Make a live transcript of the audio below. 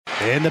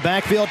In the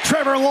backfield,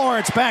 Trevor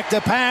Lawrence back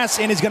to pass,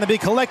 and he's going to be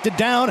collected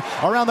down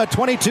around the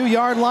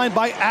 22-yard line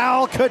by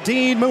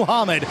Al-Quadin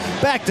Muhammad.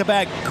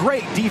 Back-to-back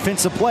great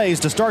defensive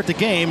plays to start the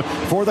game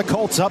for the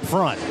Colts up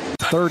front.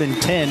 3rd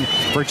and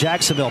 10 for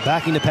Jacksonville.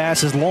 Backing the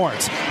pass is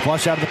Lawrence.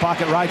 Flush out of the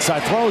pocket right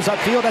side. Throws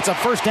upfield. That's a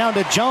first down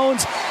to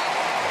Jones.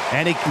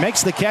 And he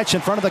makes the catch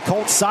in front of the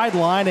Colts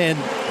sideline, and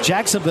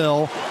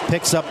Jacksonville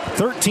picks up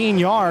 13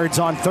 yards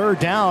on 3rd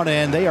down,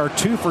 and they are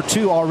 2 for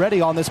 2 already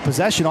on this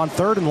possession on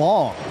 3rd and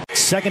long.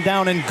 2nd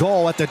down and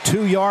goal at the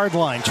 2-yard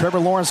line. Trevor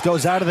Lawrence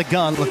goes out of the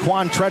gun.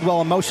 Laquan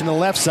Treadwell in motion to the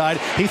left side.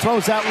 He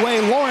throws that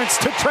way. Lawrence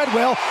to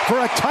Treadwell for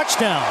a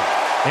touchdown.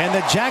 And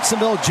the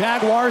Jacksonville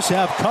Jaguars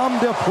have come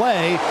to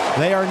play.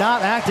 They are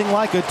not acting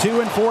like a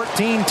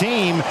 2-14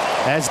 team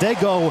as they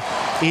go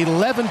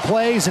 11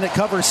 plays, and it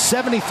covers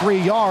 73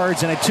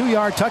 yards and a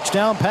 2-yard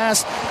touchdown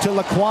pass to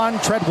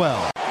Laquan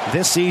Treadwell.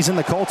 This season,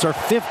 the Colts are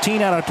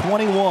 15 out of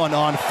 21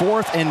 on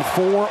 4th and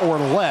 4 or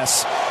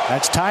less.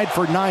 That's tied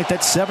for 9th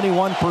at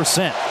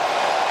 71%.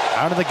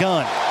 Out of the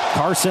gun,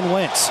 Carson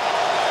Wentz.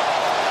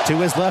 To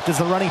his left is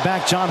the running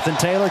back, Jonathan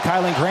Taylor.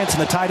 Kylan Grant's in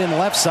the tight end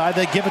left side.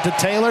 They give it to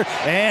Taylor,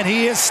 and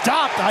he is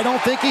stopped. I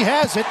don't think he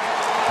has it.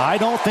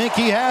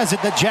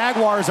 The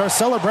Jaguars are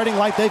celebrating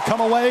like they've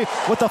come away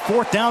with a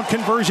 4th down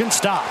conversion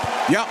stop.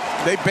 Yep,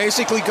 they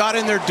basically got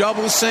in their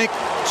double sync,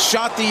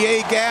 shot the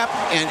A gap,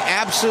 and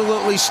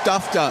absolutely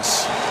stuffed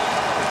us.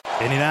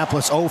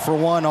 Indianapolis 0 for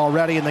 1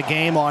 already in the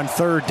game on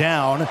 3rd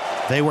down.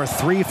 They were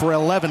 3 for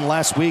 11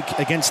 last week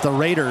against the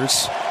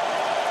Raiders.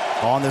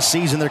 On the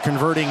season, they're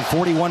converting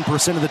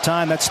 41% of the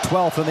time. That's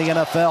 12th in the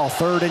NFL.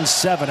 3rd and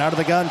 7. Out of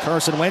the gun,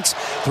 Carson Wentz.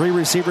 3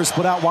 receivers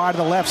split out wide to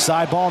the left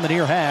side. Ball in the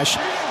near hash.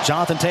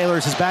 Jonathan Taylor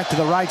is back to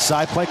the right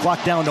side. Play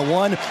clock down to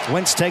 1.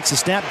 Wentz takes a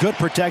snap. Good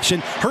protection.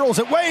 Hurls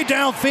it way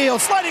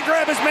downfield. Sliding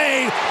grab is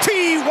made.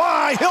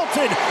 T.Y.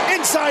 Hilton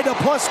inside the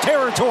plus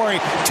territory.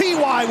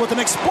 T.Y. with an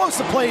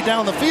explosive play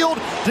down the field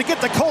to get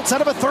the Colts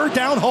out of a 3rd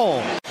down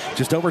hole.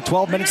 Just over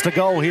 12 minutes to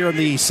go here in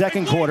the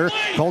second quarter.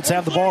 Colts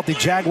have the ball at the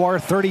Jaguar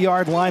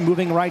 30-yard line,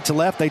 moving right to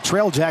left. They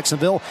trail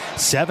Jacksonville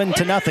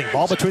 7-0.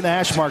 Ball between the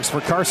hash marks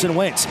for Carson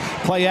Wentz.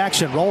 Play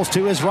action, rolls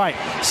to his right,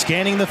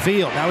 scanning the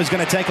field. Now he's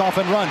going to take off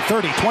and run.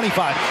 30,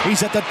 25.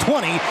 He's at the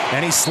 20,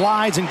 and he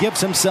slides and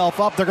gives himself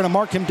up. They're going to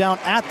mark him down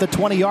at the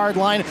 20-yard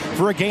line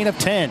for a gain of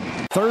 10.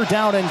 3rd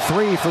down and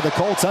 3 for the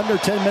Colts. Under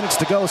 10 minutes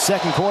to go,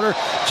 second quarter.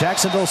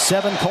 Jacksonville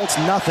 7, Colts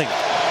nothing.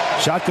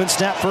 Shotgun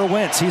snap for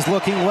Wentz. He's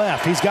looking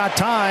left. He's got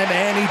time,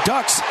 and he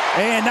ducks.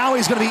 And now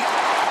he's going to be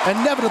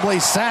inevitably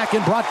sacked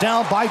and brought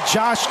down by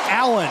Josh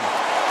Allen.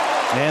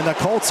 And the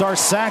Colts are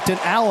sacked, and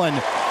Allen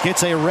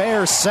gets a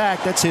rare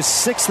sack. That's his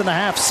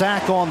 6.5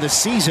 sack on the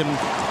season.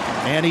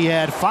 And he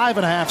had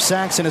 5.5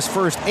 sacks in his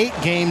first 8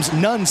 games,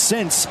 none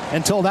since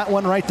until that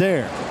one right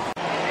there.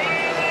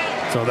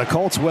 So the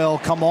Colts will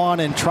come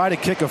on and try to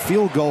kick a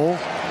field goal.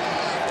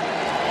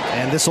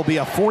 And this will be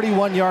a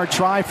 41-yard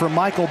try for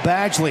Michael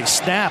Badgley.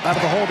 Snap out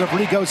of the hold of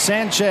Rigo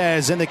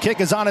Sanchez, and the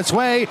kick is on its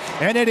way,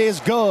 and it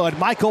is good.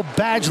 Michael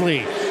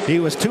Badgley. He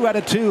was 2 out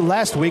of 2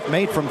 last week,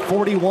 made from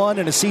 41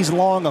 in a season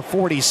long of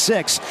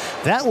 46.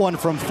 That one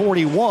from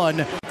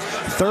 41.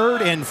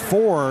 3rd and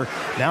 4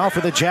 now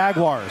for the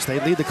Jaguars. They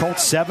lead the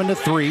Colts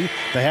 7-3.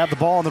 They have the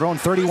ball on their own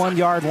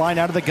 31-yard line.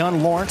 Out of the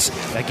gun, Lawrence.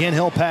 Again,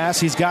 he'll pass.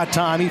 He's got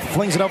time. He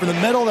flings it over the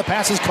middle. The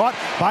pass is caught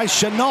by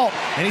Shenault,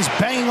 and he's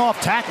banging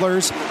off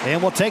tacklers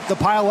and will take the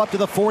pile up to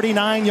the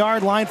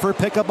 49-yard line for a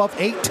pickup of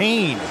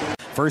 18.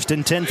 1st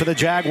and 10 for the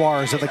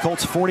Jaguars at the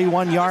Colts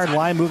 41-yard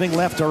line, moving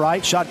left to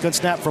right. Shotgun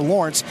snap for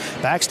Lawrence.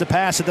 Backs to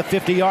pass at the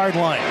 50-yard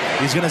line.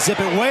 He's going to zip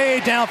it way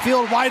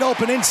downfield, wide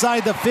open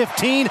inside the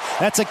 15.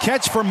 That's a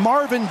catch for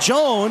Marvin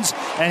Jones,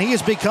 and he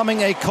is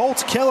becoming a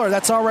Colts killer.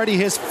 That's already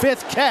his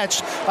 5th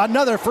catch.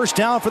 Another first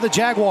down for the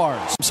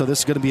Jaguars. So this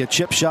is going to be a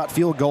chip shot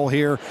field goal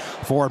here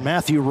for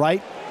Matthew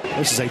Wright.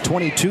 This is a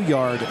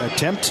 22-yard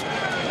attempt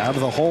out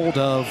of the hold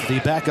of the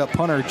backup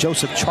punter,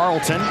 Joseph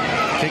Charlton.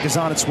 Kick is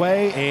on its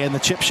way, and the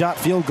chip shot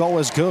field goal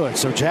is good.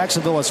 So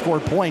Jacksonville has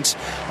scored points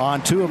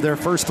on 2 of their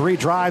first 3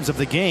 drives of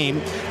the game,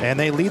 and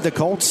they lead the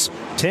Colts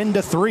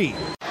 10-3.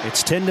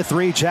 It's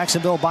 10-3,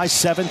 Jacksonville by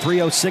 7,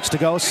 3:06 to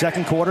go.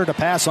 Second quarter. To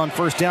pass on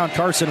first down,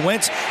 Carson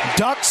Wentz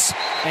ducks,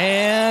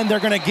 and they're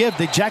going to give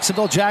the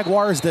Jacksonville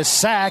Jaguars the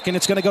sack, and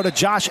it's going to go to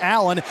Josh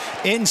Allen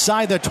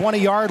inside the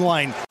 20-yard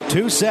line.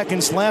 2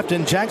 seconds left,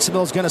 and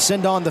Jacksonville's going to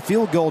send on the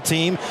field goal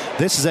team.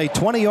 This is a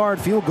 20-yard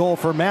field goal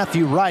for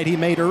Matthew Wright. He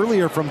made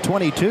earlier from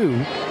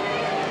 22.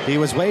 He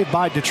was waived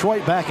by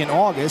Detroit back in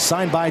August,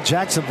 signed by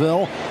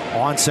Jacksonville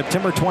on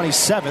September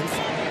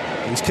 27th.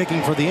 He's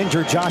kicking for the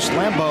injured Josh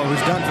Lambo, who's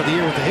done for the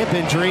year with a hip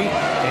injury.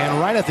 And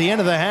right at the end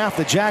of the half,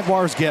 the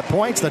Jaguars get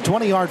points. The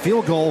 20-yard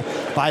field goal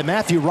by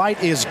Matthew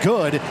Wright is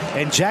good,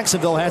 and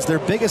Jacksonville has their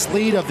biggest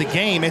lead of the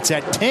game. It's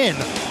at 10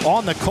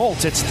 on the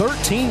Colts. It's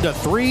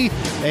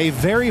 13-3, a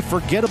very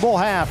forgettable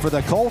half for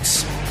the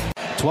Colts.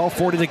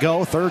 12:40 to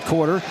go, third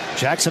quarter.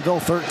 Jacksonville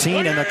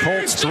 13 and the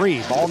Colts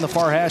 3. Ball in the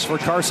far hash for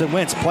Carson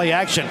Wentz. Play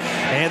action.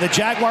 And the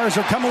Jaguars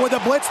are coming with a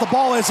blitz. The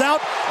ball is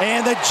out.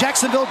 And the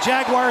Jacksonville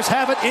Jaguars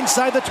have it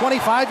inside the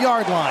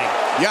 25-yard line.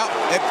 Yeah,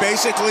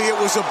 it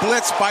was a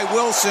blitz by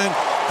Wilson.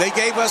 They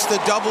gave us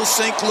the double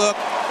sink look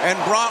and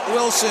brought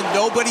Wilson.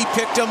 Nobody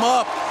picked him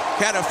up.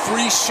 Had a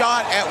free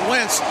shot at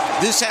Wentz.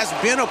 This has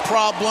been a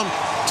problem.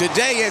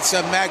 Today it's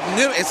a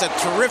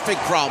terrific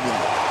problem.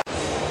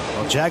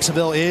 Well,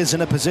 Jacksonville is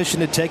in a position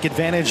to take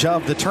advantage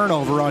of the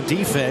turnover on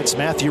defense.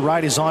 Matthew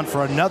Wright is on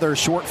for another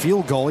short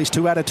field goal. He's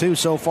 2 out of 2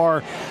 so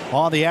far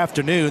on the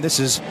afternoon. This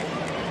is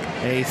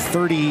a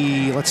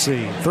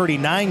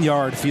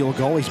 39-yard field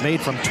goal. He's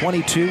made from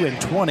 22 and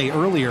 20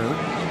 earlier.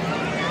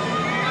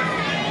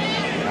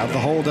 Out of the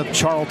hold of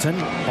Charlton.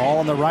 Ball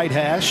on the right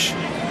hash.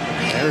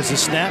 There's the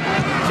snap.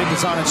 Kick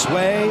is on its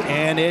way,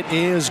 and it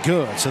is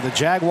good. So the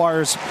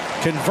Jaguars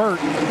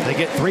convert. They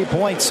get 3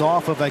 points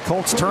off of a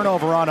Colts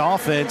turnover on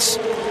offense.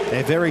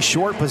 A very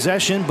short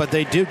possession, but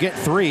they do get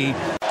 3.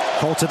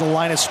 Colts at the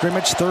line of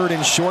scrimmage, third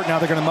and short. Now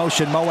they're going to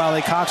motion Mo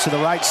Alley-Cox to the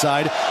right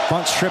side.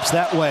 Bunch trips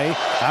that way.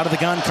 Out of the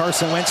gun,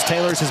 Carson Wentz.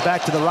 Taylor's his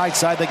back to the right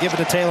side. They give it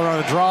to Taylor on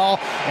a draw,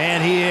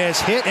 and he is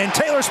hit, and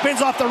Taylor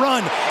spins off the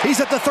run. He's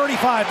at the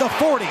 35, the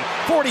 40,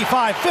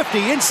 45,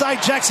 50,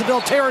 inside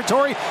Jacksonville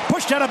territory,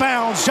 pushed out of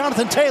bounds.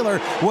 Jonathan Taylor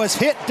was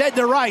hit dead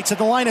to rights at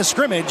the line of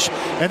scrimmage,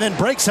 and then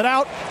breaks it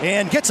out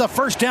and gets a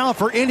first down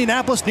for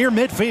Indianapolis near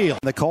midfield.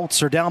 The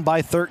Colts are down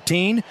by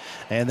 13,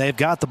 and they've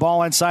got the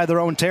ball inside their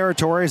own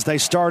territory as they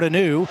start anew.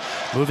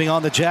 Moving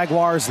on the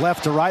Jaguars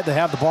left to right. They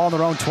have the ball on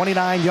their own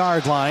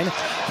 29-yard line.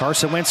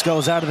 Carson Wentz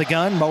goes out of the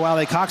gun. Mo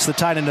Alley-Cox, the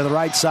tight end, to the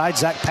right side.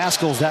 Zach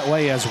Pascal's that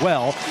way as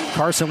well.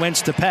 Carson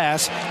Wentz to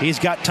pass. He's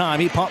got time.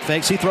 He pump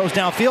fakes. He throws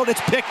downfield.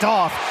 It's picked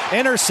off.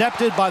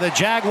 Intercepted by the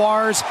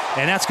Jaguars,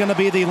 and that's going to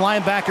be the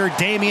linebacker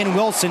Damian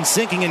Wilson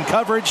sinking in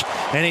coverage,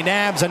 and he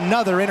nabs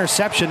another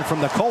interception from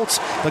the Colts.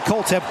 The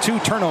Colts have 2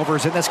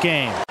 turnovers in this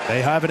game.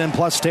 They have it in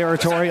plus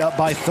territory, up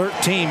by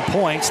 13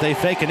 points. They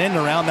fake an end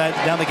around that.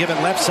 Down they give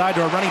it left side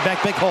to a running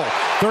back, big hole.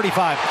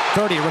 35,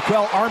 30.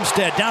 Raquel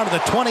Armstead down to the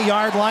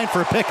 20-yard line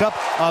for a pickup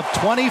of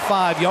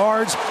 25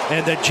 yards,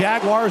 and the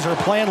Jaguars are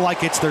playing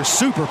like it's their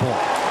Super Bowl.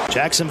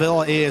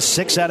 Jacksonville is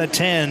 6 out of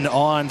 10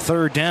 on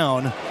third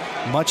down,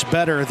 much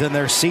better than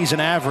their season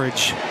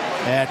average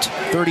at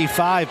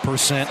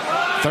 35%.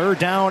 Third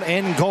down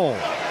and goal.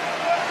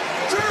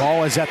 The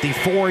ball is at the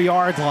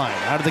 4-yard line.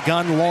 Out of the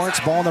gun, Lawrence,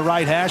 ball in the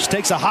right hash,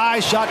 takes a high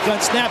shotgun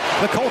snap.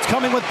 The Colts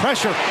coming with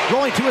pressure.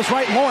 Rolling to his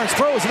right, Lawrence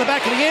throws in the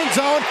back of the end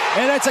zone,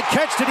 and that's a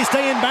catch. Did he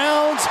stay in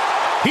bounds?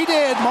 He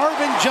did.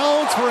 Marvin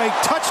Jones for a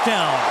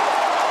touchdown.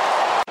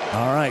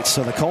 All right,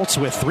 so the Colts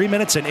with 3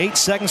 minutes and 8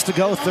 seconds to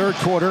go, third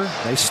quarter.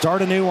 They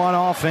start anew on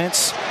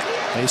offense.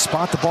 They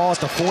spot the ball at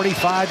the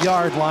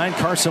 45-yard line.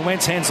 Carson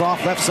Wentz hands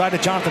off left side to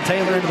Jonathan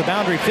Taylor into the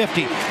boundary.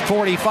 50,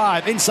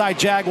 45, inside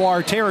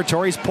Jaguar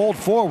territory. He's pulled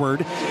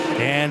forward,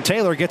 and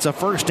Taylor gets a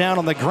first down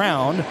on the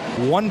ground.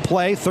 One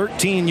play,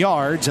 13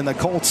 yards, and the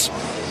Colts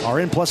are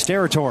in plus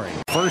territory.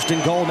 First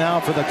and goal now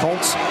for the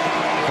Colts.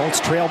 Colts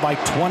trail by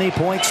 20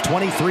 points,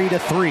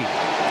 23-3.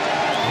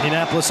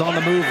 Indianapolis on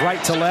the move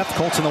right to left.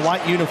 Colts in the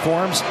white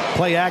uniforms.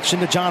 Play action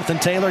to Jonathan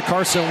Taylor.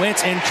 Carson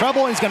Wentz in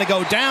trouble. He's going to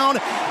go down,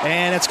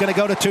 and it's going to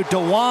go to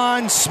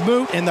DeJuan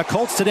Smoot. And the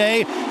Colts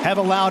today have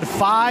allowed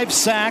 5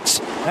 sacks.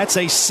 That's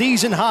a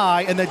season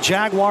high, and the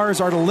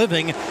Jaguars are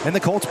living in the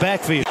Colts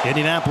backfield.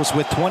 Indianapolis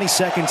with 20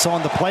 seconds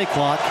on the play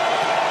clock.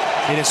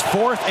 It is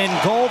fourth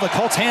and goal. The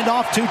Colts hand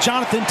off to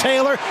Jonathan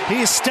Taylor.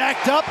 He is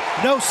stacked up.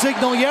 No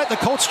signal yet. The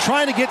Colts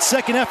trying to get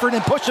second effort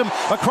and push him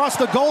across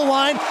the goal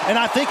line, and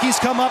I think he's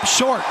come up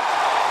short.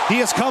 He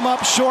has come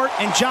up short,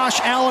 and Josh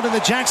Allen and the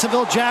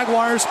Jacksonville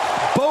Jaguars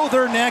bow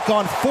their neck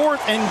on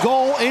fourth and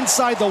goal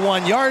inside the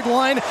 1-yard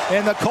line,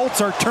 and the Colts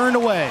are turned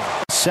away.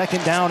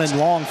 Second down and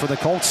long for the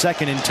Colts,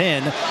 2nd and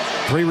 10.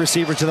 3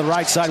 receivers to the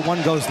right side,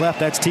 1 goes left.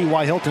 That's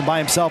T.Y. Hilton by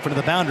himself into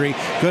the boundary.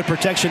 Good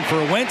protection for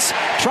Wentz.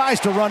 Tries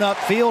to run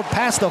upfield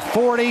past the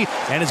 40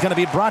 and is going to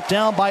be brought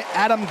down by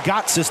Adam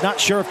Gotsis. Not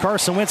sure if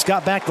Carson Wentz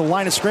got back the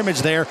line of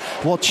scrimmage there.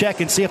 We'll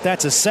check and see if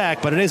that's a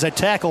sack, but it is a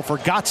tackle for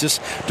Gotsis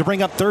to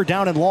bring up third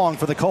down and long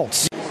for the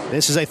Colts.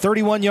 This is a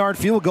 31-yard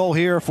field goal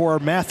here for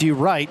Matthew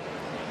Wright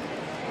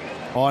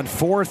on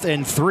 4th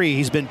and 3.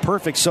 He's been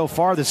perfect so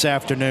far this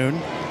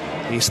afternoon.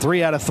 He's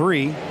 3 out of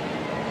 3.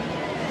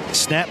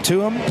 Snap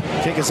to him.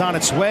 Kick is on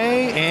its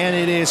way, and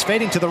it is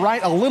fading to the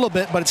right a little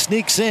bit, but it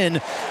sneaks in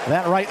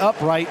that right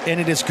upright, and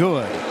it is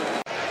good.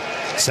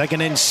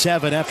 2nd and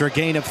 7 after a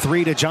gain of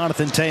 3 to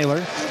Jonathan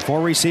Taylor.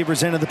 4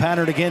 receivers into the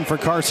pattern again for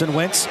Carson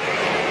Wentz.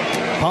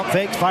 Pump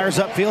fake, fires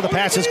upfield. The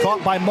pass is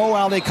caught by Mo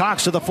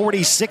Alley-Cox to the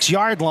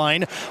 46-yard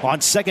line on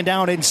 2nd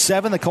down and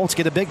 7. The Colts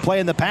get a big play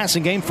in the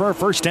passing game for a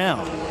first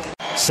down.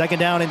 Second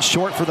down and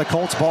short for the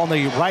Colts. Ball in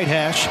the right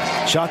hash.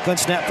 Shotgun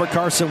snap for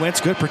Carson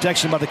Wentz. Good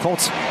protection by the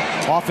Colts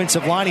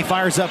offensive line. He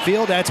fires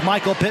upfield. That's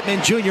Michael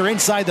Pittman Jr.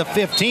 inside the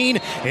 15.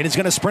 And is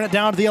going to sprint it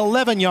down to the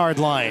 11-yard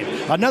line.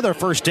 Another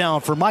first down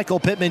for Michael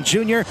Pittman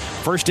Jr.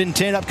 1st and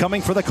 10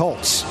 upcoming for the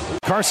Colts.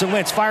 Carson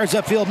Wentz fires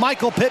upfield.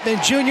 Michael Pittman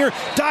Jr.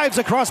 dives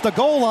across the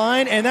goal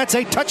line, and that's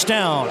a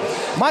touchdown.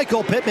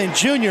 Michael Pittman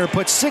Jr.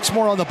 puts 6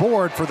 more on the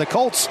board for the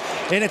Colts,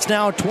 and it's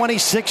now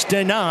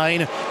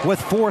 26-9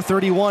 with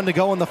 4:31 to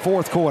go in the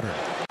fourth quarter.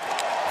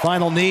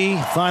 Final knee,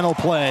 final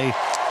play,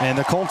 and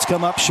the Colts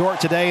come up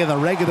short today in the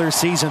regular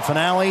season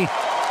finale,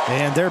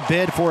 and their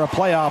bid for a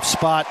playoff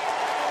spot,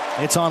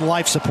 it's on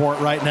life support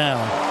right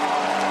now.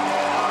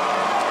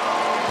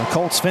 The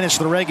Colts finished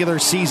the regular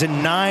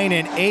season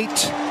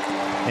 9-8.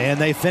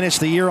 And they finished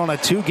the year on a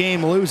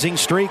 2-game losing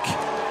streak.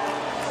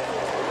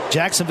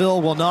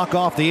 Jacksonville will knock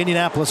off the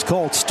Indianapolis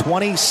Colts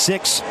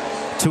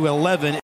 26-11.